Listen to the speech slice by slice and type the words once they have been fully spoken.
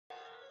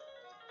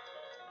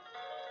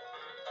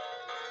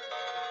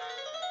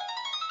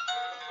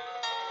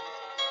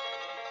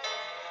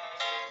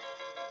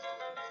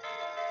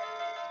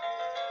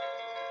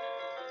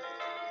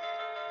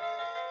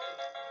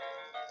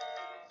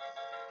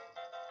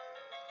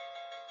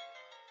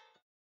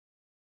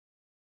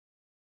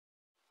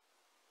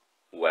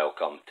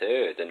Welcome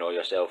to the Know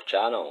Yourself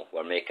channel.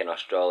 We're making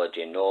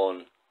astrology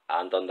known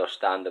and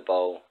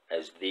understandable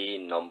as the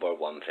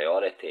 #1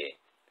 priority.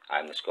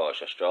 I'm the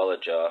Scottish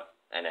Astrologer,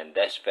 and in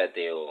this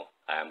video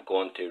I am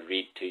going to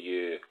read to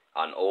you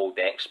an old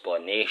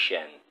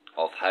explanation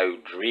of how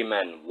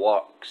dreaming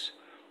works,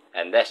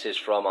 and this is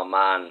from a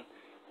man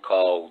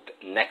called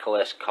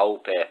Nicholas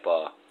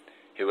Culpeper,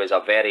 who is a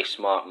very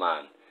smart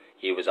man.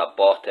 He was a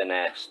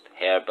botanist,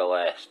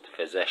 herbalist,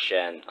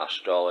 physician,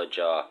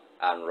 astrologer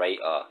and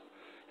writer,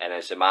 and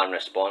is the man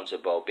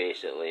responsible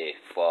basically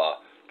for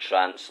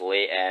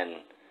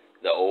translating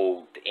the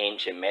old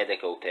ancient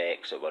medical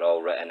texts that were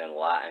all written in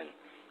Latin,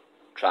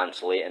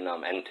 translating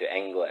them into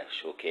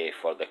English, okay,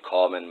 for the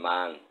common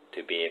man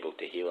to be able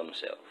to heal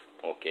himself,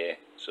 okay.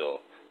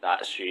 So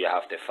that's who you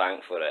have to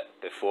thank for it.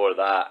 Before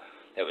that,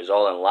 it was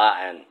all in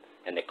Latin,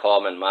 and the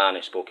common man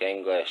who spoke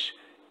English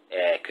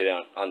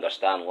couldn't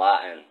understand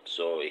Latin,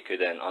 so he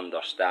couldn't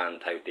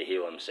understand how to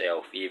heal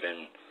himself,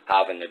 even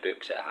having the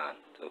books at hand,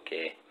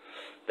 okay.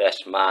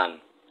 This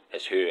man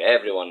is who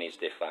everyone needs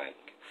to thank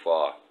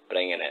for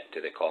bringing it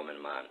to the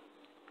common man,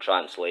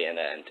 translating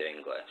it into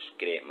English.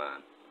 Great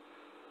man.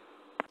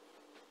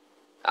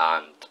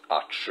 And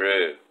a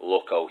true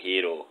local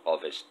hero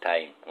of his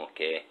time,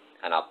 okay,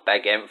 and a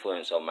big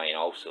influence of mine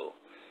also.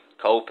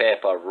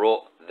 Culpeper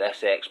wrote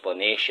this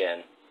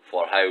explanation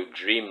for how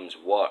dreams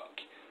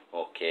work,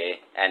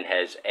 okay, in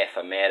his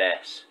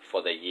Ephemeris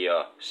for the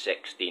year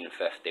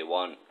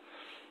 1651.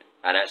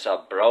 And it's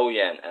a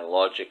brilliant and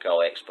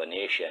logical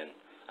explanation,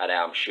 and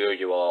I'm sure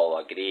you will all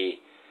agree.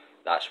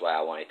 That's why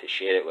I wanted to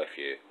share it with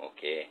you,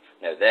 okay.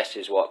 Now this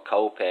is what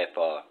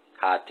Culpeper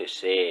had to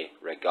say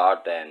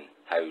regarding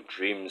how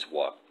dreams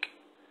work.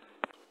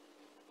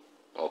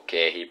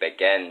 Okay, he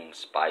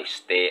begins by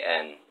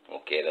stating,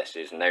 okay, this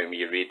is now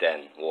me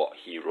reading what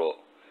he wrote.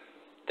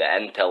 The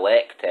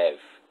intellective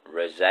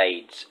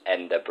resides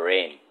in the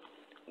brain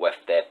with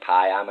the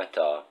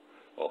pyometer,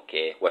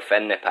 okay,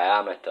 within the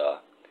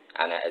pyometer,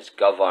 and it is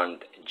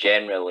governed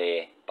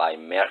generally by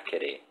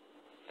Mercury.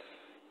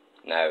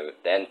 Now,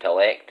 the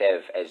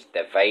intellective is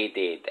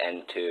divided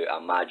into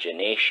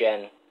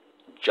imagination,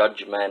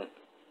 judgment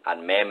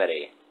and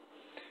memory.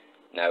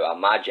 Now,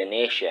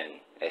 imagination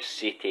is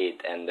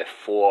seated in the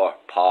fore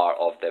part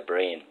of the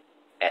brain.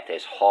 It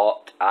is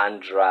hot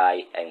and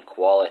dry in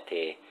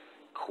quality,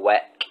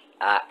 quick,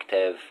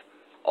 active,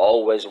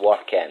 always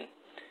working.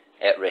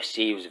 It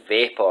receives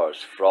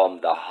vapours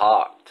from the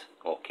heart,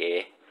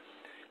 okay,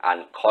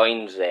 and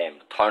coins them,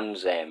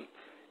 turns them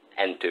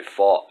into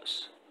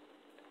thoughts.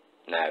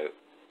 Now,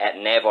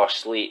 it never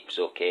sleeps,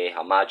 okay,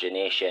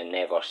 imagination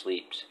never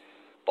sleeps,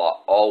 but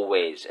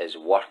always is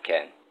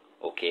working,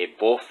 okay,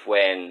 both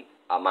when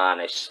a man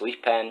is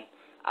sleeping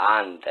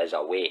and is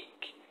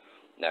awake.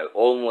 Now,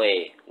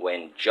 only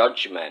when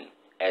judgment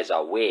is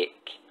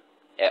awake,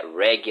 it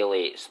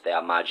regulates the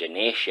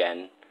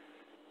imagination,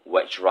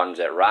 which runs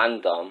at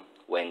random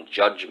when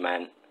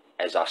judgment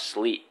is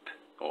asleep,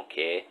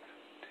 okay,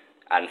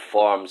 and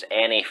forms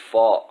any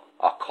thought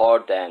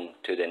according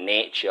to the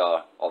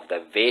nature of the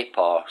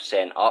vapour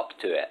sent up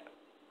to it,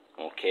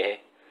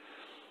 okay.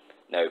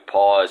 Now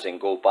pause and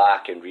go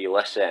back and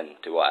re-listen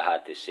to what I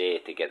had to say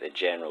to get the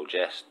general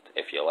gist,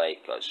 if you like.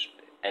 It's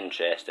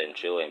interesting,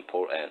 truly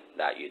important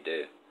that you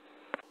do.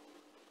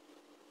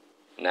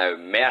 Now,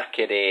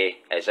 Mercury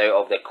is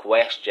out of the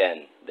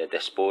question, the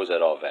disposer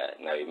of it.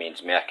 Now, it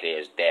means Mercury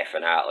is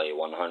definitely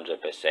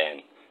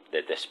 100%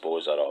 the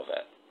disposer of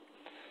it.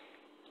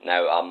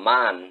 Now, a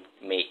man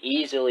may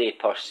easily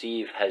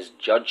perceive his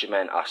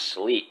judgment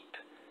asleep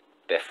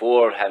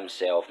before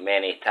himself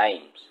many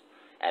times,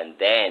 and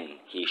then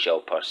he shall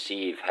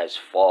perceive his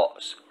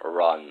thoughts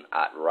run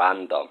at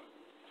random.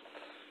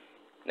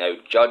 Now,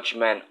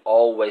 judgment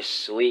always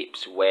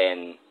sleeps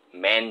when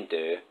men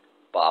do,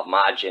 but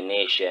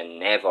imagination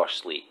never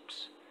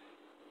sleeps.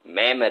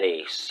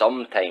 Memory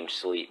sometimes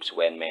sleeps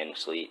when men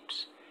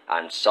sleeps,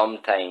 and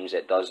sometimes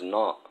it does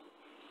not.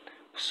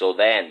 So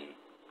then,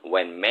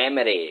 when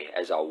memory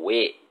is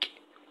awake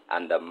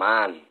and the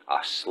man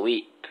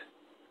asleep,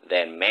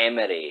 then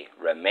memory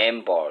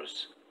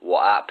remembers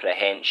what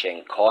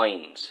apprehension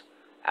coins,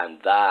 and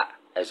that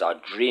is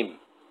a dream.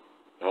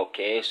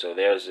 Okay, so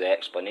there's the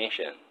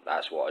explanation.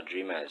 That's what a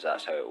dream is,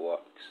 that's how it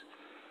works.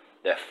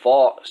 The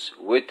thoughts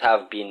would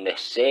have been the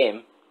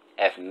same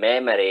if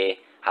memory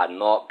had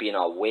not been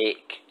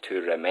awake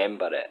to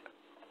remember it,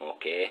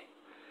 okay.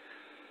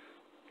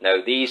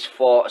 Now these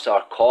thoughts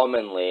are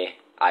commonly,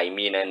 I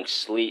mean in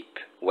sleep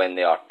when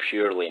they are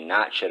purely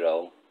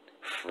natural,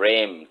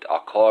 framed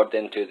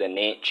according to the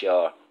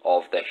nature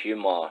of the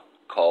humour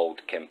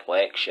called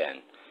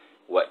complexion,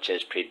 which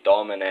is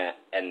predominant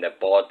in the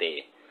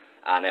body,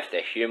 and if the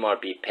humour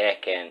be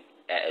pecking,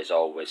 it is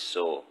always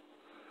so.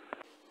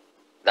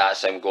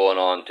 That's him going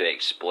on to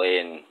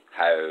explain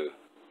how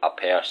a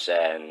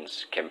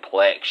person's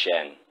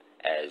complexion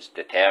is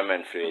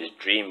determined through his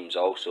dreams.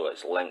 Also,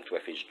 it's linked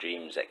with his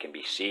dreams. It can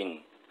be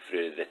seen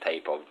through the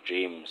type of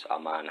dreams a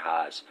man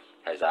has,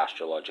 his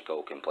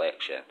astrological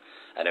complexion.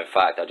 And in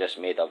fact, I just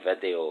made a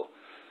video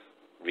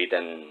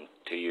reading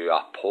to you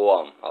a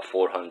poem, a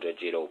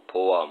 400-year-old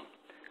poem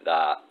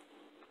that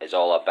is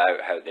all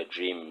about how the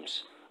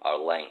dreams are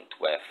linked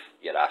with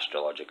your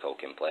astrological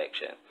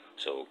complexion.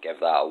 So give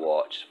that a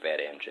watch,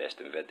 very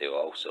interesting video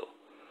also.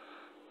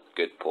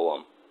 Good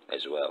poem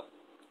as well.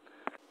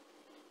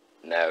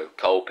 Now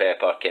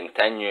Culpepper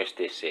continues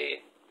to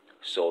say,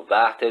 so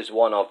that is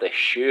one of the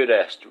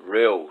surest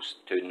rules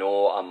to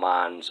know a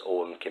man's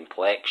own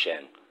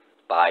complexion,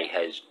 by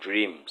his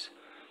dreams.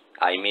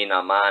 I mean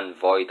a man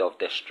void of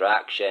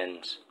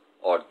distractions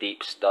or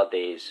deep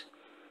studies.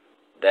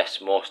 This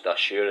most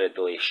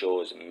assuredly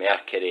shows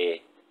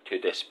Mercury to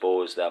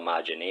dispose the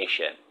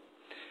imagination,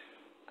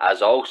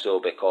 as also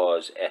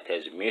because it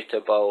is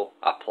mutable,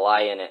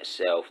 applying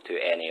itself to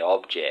any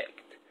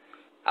object,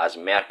 as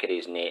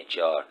Mercury's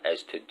nature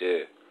is to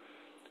do,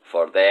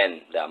 for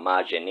then the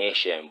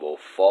imagination will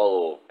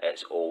follow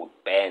its old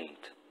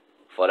bent.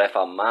 For if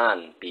a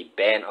man be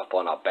bent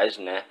upon a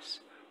business,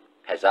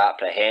 his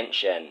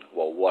apprehension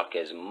will work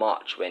as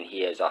much when he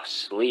is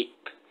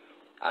asleep,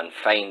 and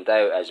find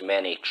out as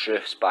many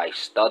truths by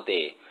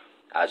study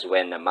as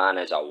when the man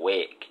is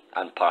awake,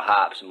 and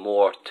perhaps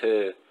more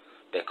too,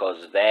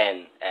 because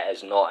then it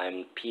is not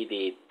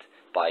impeded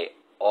by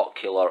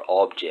ocular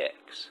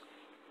objects.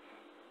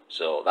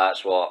 So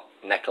that's what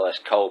Nicholas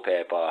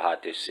Culpepper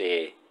had to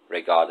say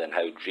regarding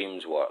how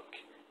dreams work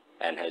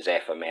in his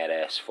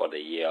ephemeris for the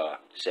year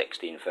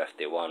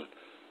 1651.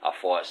 I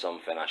thought it's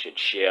something I should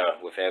share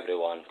with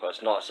everyone, because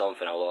it's not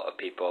something a lot of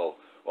people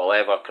will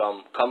ever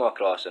come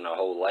across in their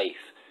whole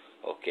life.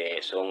 Okay,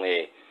 it's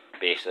only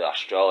basically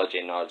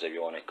astrology nerds, if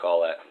you want to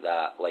call it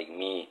that, like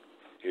me,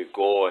 who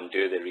go and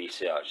do the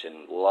research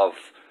and love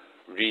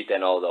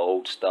reading all the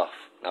old stuff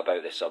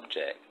about the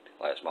subject.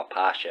 Like, it's my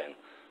passion.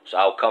 So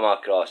I'll come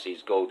across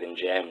these golden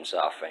gems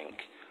that I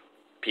think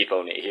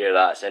people need to hear,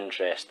 that's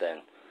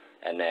interesting,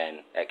 and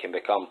then it can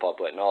become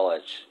public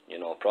knowledge, you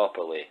know,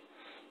 properly.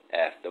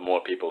 The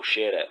more people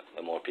share it,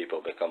 the more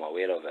people become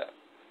aware of it,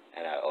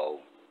 and it'll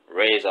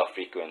raise our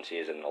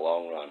frequencies in the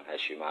long run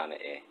as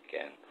humanity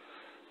can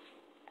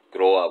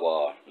grow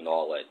our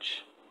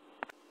knowledge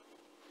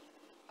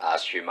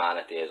as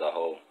humanity as a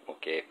whole.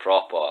 Okay,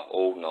 proper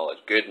old knowledge,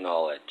 good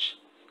knowledge,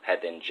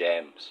 hidden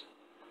gems.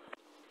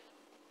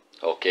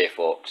 Okay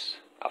folks,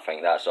 I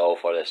think that's all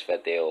for this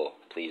video.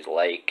 Please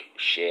like,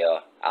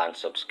 share and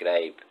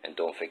subscribe, and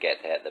don't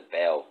forget to hit the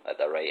bell at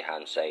the right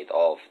hand side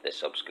of the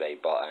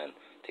subscribe button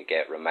to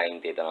get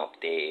reminded and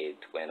updated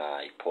when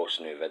I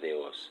post new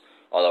videos.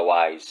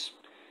 Otherwise,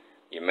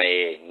 you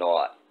may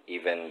not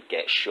even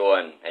get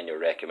shown in your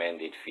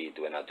recommended feed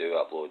when I do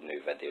upload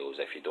new videos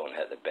if you don't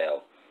hit the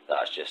bell.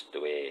 That's just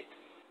the way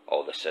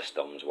all the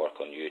systems work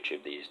on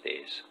YouTube these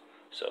days.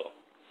 So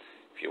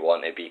if you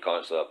want to be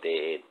constantly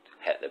updated,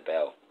 hit the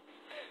bell.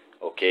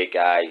 Okay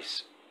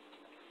guys,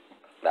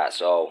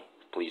 that's all.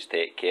 Please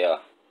take care.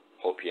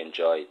 Hope you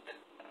enjoyed.